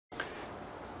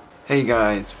Hey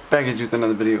guys, back at you with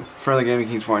another video. Further Gaming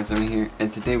Kings 407 here,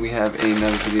 and today we have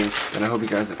another video that I hope you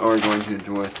guys are going to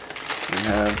enjoy. We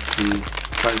have the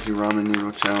spicy ramen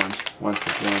noodle challenge once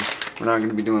again. We're not going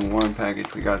to be doing one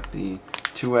package. We got the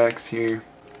 2X here,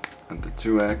 and the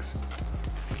 2X,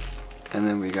 and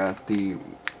then we got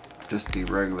just the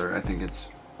regular. I think it's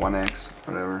 1X,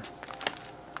 whatever.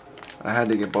 I had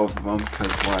to get both of them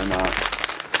because why not?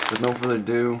 With no further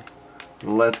ado,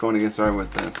 let's go and get started with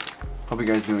this. Hope you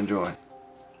guys do enjoy.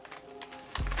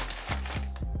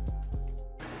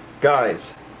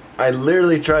 Guys, I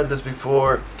literally tried this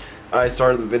before I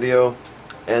started the video,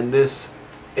 and this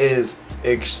is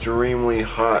extremely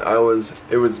hot.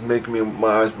 It was making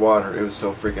my eyes water. It was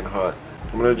so freaking hot.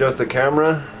 I'm gonna adjust the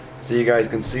camera so you guys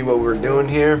can see what we're doing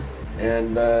here,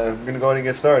 and I'm gonna go ahead and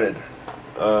get started.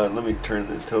 Let me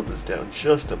tilt this down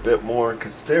just a bit more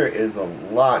because there is a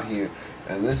lot here,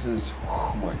 and this is,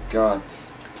 oh my god.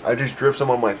 I just dripped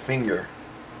some on my finger,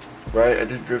 right? I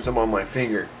just dripped some on my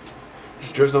finger.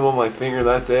 Just dripped some on my finger,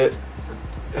 that's it.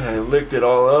 And I licked it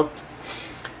all up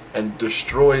and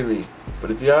destroyed me.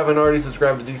 But if you haven't already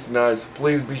subscribed to DC Knives,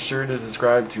 please be sure to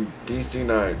subscribe to DC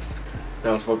Knives. Now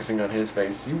I was focusing on his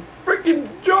face. You freaking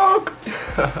joke!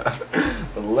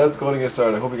 So let's go and get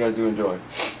started. I hope you guys do enjoy.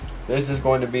 This is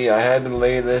going to be, I had to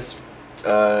lay this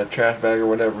trash bag or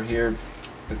whatever here.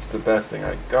 It's the best thing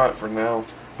I got for now.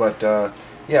 But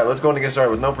yeah, let's go and get started.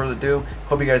 With no further ado,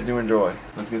 hope you guys do enjoy.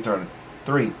 Let's get started.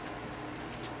 3,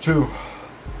 2,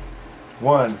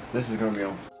 1. This is gonna be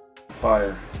on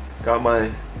fire. Got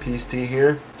my peace tea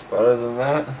here. But other than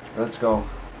that, let's go.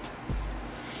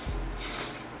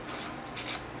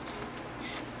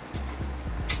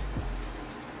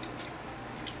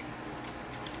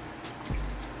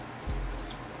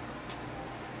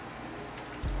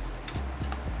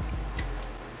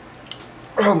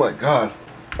 Oh my god.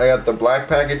 I got the black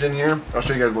package in here. I'll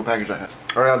show you guys what package I have.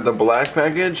 I got the black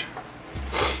package.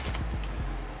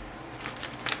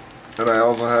 And I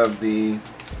also have the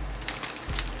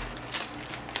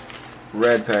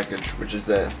red package, which is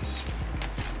the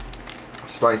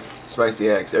spicy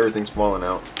eggs. Everything's falling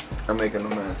out. I'm making a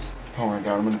mess. Oh my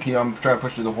god, I'm trying to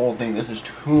push through the whole thing. This is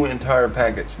 2 entire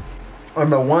packets.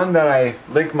 And the one that I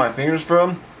licked my fingers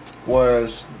from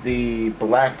was the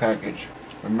black package.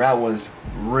 And that was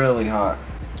really hot.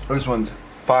 This one's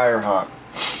fire hot.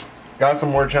 Got some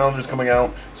more challenges coming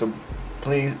out, so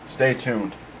please stay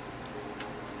tuned.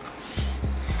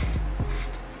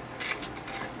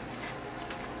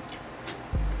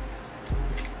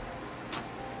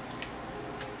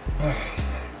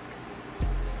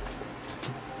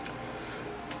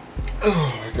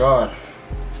 Oh my god.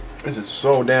 This is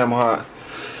so damn hot.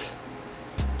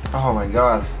 Oh my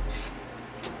god.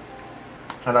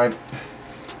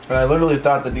 And I literally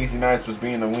thought the DC Knives was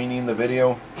being a weenie in the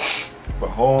video, but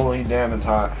holy damn, it's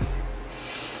hot.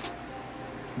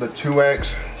 The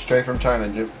 2X, straight from China,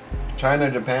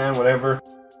 Japan, whatever.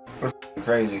 It's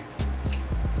crazy.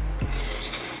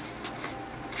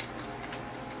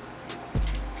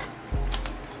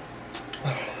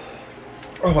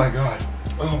 Oh my god.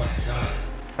 Oh my god.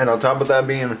 And on top of that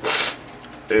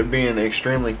being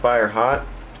extremely fire hot,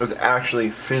 it was actually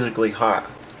physically hot.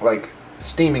 Like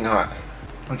steaming hot.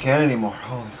 I can't anymore.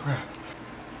 Holy crap.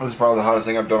 This is probably the hottest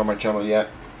thing I've done on my channel yet.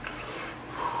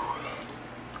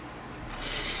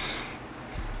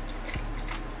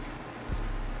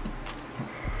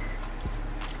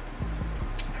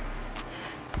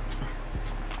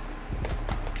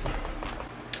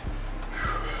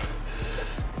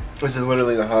 This is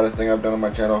literally the hottest thing I've done on my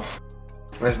channel.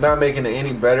 And it's not making it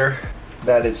any better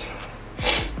that it's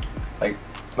like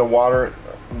the water,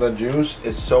 the juice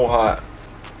is so hot.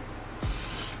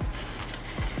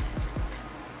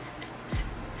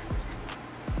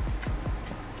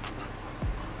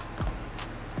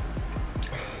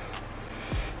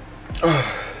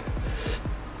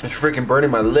 It's freaking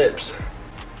burning my lips.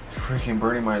 It's freaking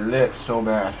burning my lips so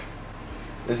bad.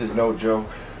 This is no joke.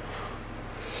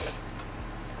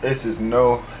 This is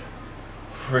no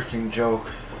freaking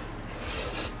joke.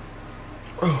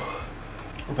 Oh,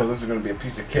 I thought this was gonna be a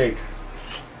piece of cake.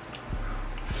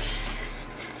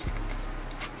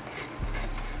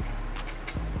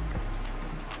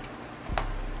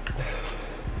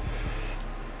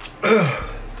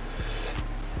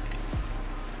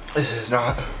 This is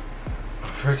not a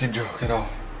freaking joke at all.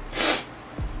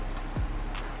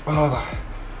 Oh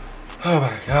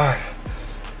my god.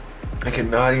 I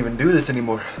cannot even do this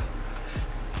anymore.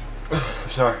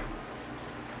 I'm sorry.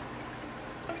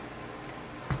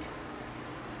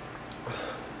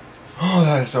 Oh,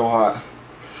 that is so hot.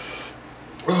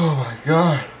 Oh my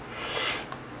god.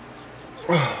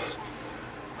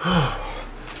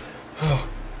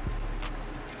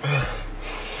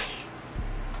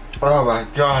 Oh my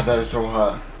god, that is so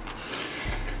hot.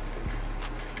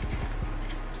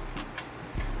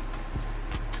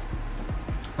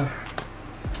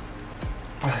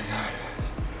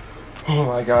 Oh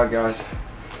my god, guys.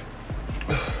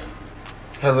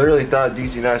 I literally thought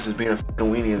DC Nice was being a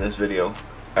fucking weenie in this video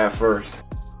at first.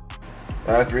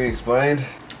 After he explained,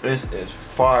 this is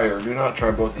fire. Do not try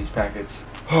both these packets.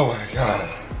 Oh my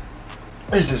god.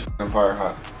 This is fucking fire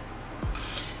hot.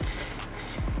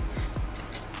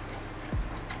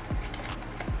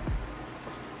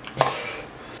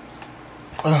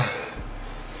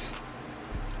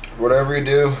 Whatever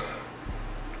you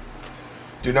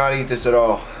do not eat this at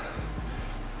all.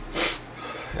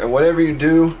 And whatever you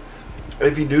do,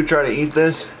 if you do try to eat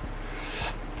this,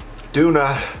 do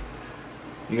not,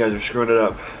 you guys are screwing it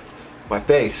up, my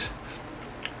face.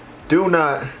 Do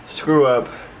not screw up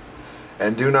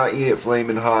and do not eat it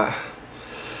flaming hot.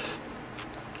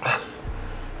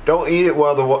 Don't eat it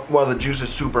while the juice is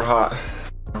super hot.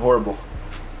 Horrible.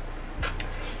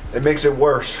 It makes it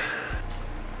worse.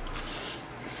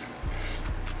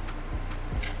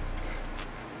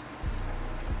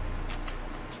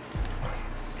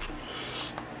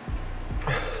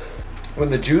 When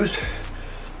the juice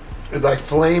is like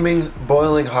flaming,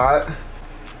 boiling hot,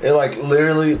 it like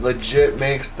literally legit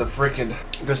makes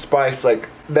the spice like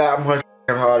that much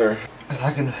hotter.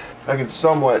 I can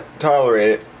somewhat tolerate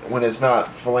it when it's not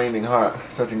flaming hot,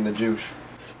 touching the juice.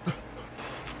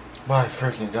 My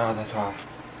freaking god, that's hot.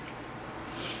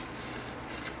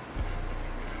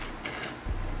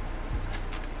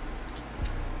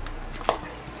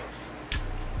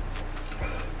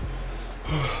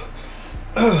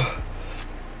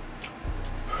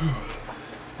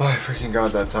 My freaking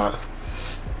god, that's hot.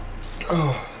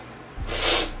 Oh.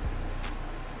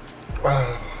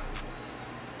 Oh.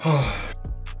 Oh.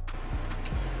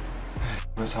 That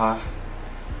was hot.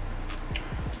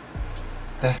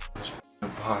 That was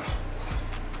hot.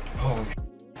 Holy.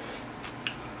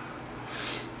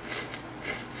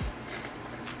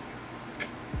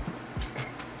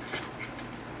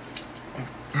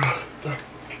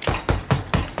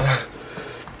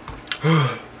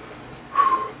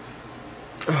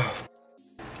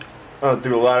 I'll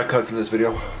do a lot of cuts in this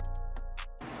video.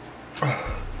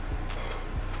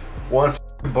 One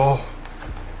bowl.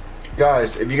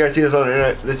 Guys, if you guys see this on the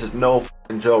internet, this is no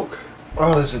joke.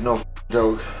 Oh, this is no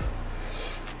joke.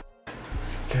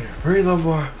 Can you breathe a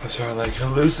little more? I'm starting to like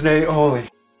hallucinate. Holy. I'm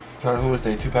starting to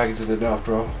hallucinate. 2 packets is enough,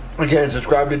 bro. Again,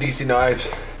 subscribe to DC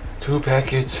Knives. 2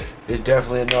 packets is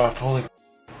definitely enough. Holy.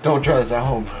 Don't try this at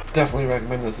home. Definitely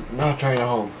recommend this. Not trying at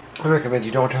home. I recommend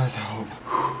you don't try this at home.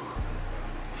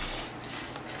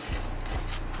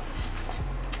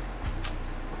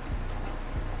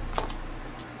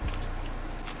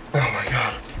 Oh my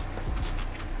god.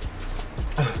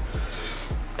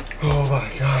 Oh my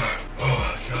god. Oh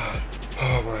my god.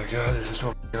 Oh my god, this is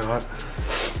so hot.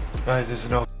 Guys, this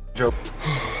is no joke.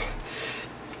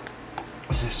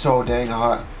 This is so dang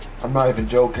hot. I'm not even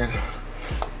joking.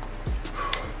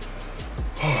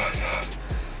 Oh my god.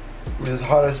 This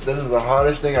is the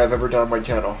hottest thing I've ever done on my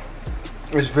channel.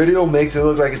 This video makes it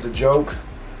look like it's a joke,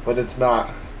 but it's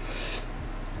not.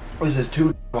 This is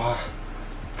too hot.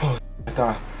 Oh, I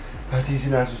thought DC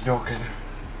Nice was joking.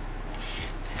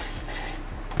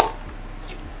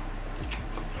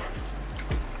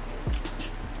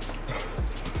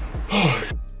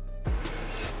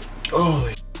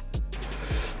 Holy.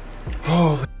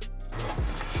 Holy.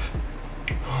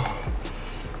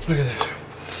 Look at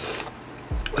this.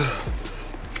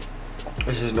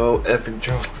 This is no effing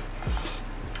joke.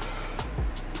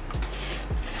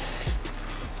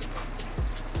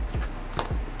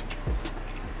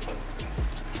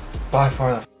 By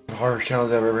far the hardest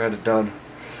challenge I've ever had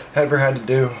to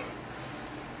do.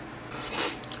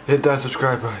 Hit that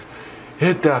subscribe button.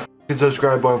 Hit that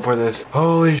subscribe button for this.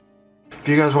 Holy shit. If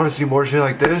you guys want to see more shit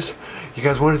like this, you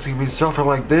guys want to see me suffer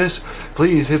like this,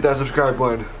 please hit that subscribe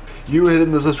button. You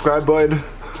hitting the subscribe button.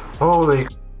 Holy.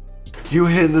 You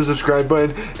hitting the subscribe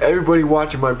button. Everybody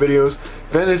watching my videos.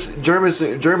 Venice,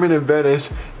 German in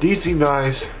Venice, DC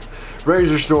Nice,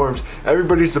 Razor Storms.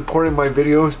 Everybody supporting my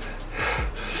videos.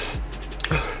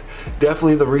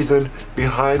 Definitely the reason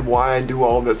behind why I do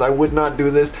all of this. I would not do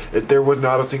this if there was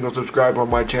not a single subscriber on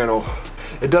my channel.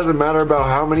 It doesn't matter about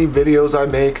how many videos I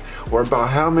make or about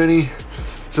how many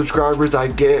subscribers I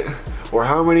get or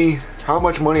how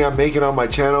much money I'm making on my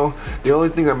channel. The only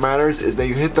thing that matters is that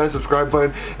you hit that subscribe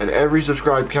button and every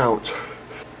subscribe counts.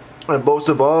 And most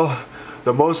of all,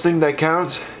 the most thing that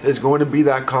counts is going to be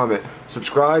that comment.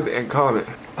 Subscribe and comment.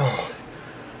 Oh.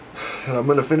 And I'm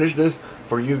going to finish this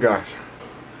for you guys.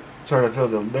 Starting to feel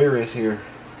delirious here.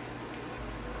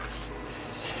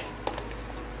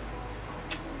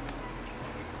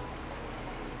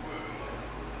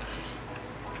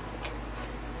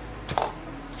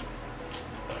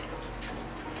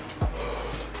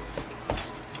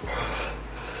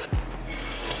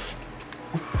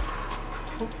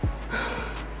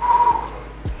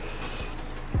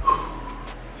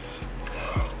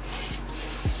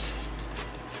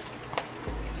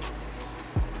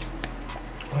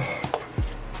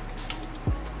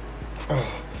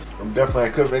 I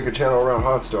could make a channel around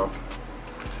hot stuff.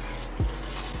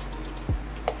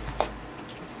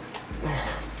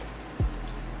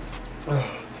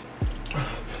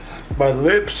 My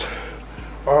lips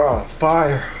are on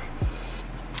fire.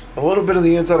 A little bit of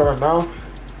the inside of my mouth,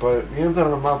 but the inside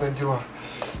of my mouth ain't too hot.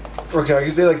 Okay, I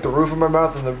can say like the roof of my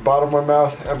mouth and the bottom of my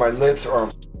mouth and my lips are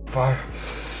on fire.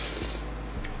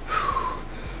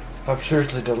 I'm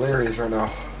seriously delirious right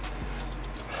now.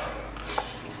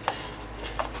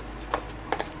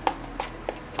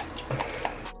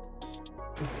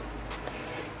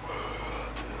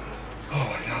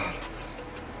 Oh my god.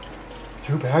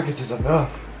 2 packages is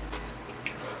enough.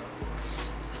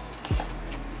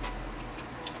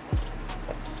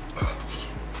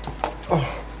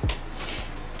 Oh.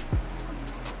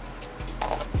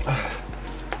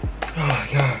 Oh my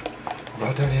god. I'm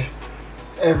about to eat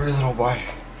every little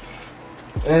bite.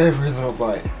 Every little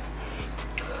bite.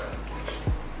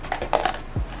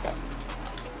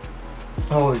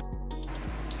 Holy.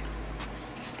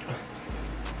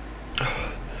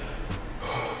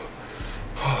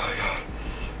 Oh my god.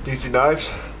 DC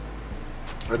Knives.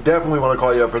 I definitely want to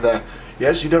call you up for that.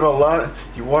 Yes, you did a lot.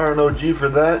 You are an OG for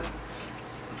that.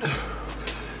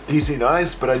 DC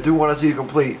Knives, but I do want to see you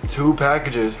complete 2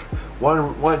 packages.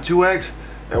 One 2X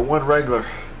and 1 regular.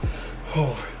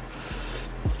 Oh.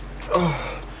 Oh.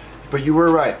 But you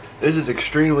were right. This is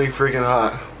extremely freaking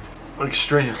hot.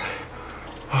 Extremely.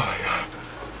 Oh my god.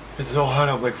 It's so hot,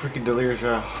 I'm like freaking delirious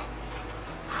right now.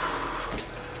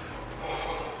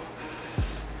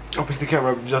 I'll pick the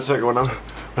camera up in just a second when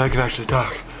I can actually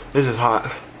talk. This is hot.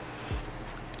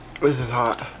 This is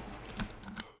hot.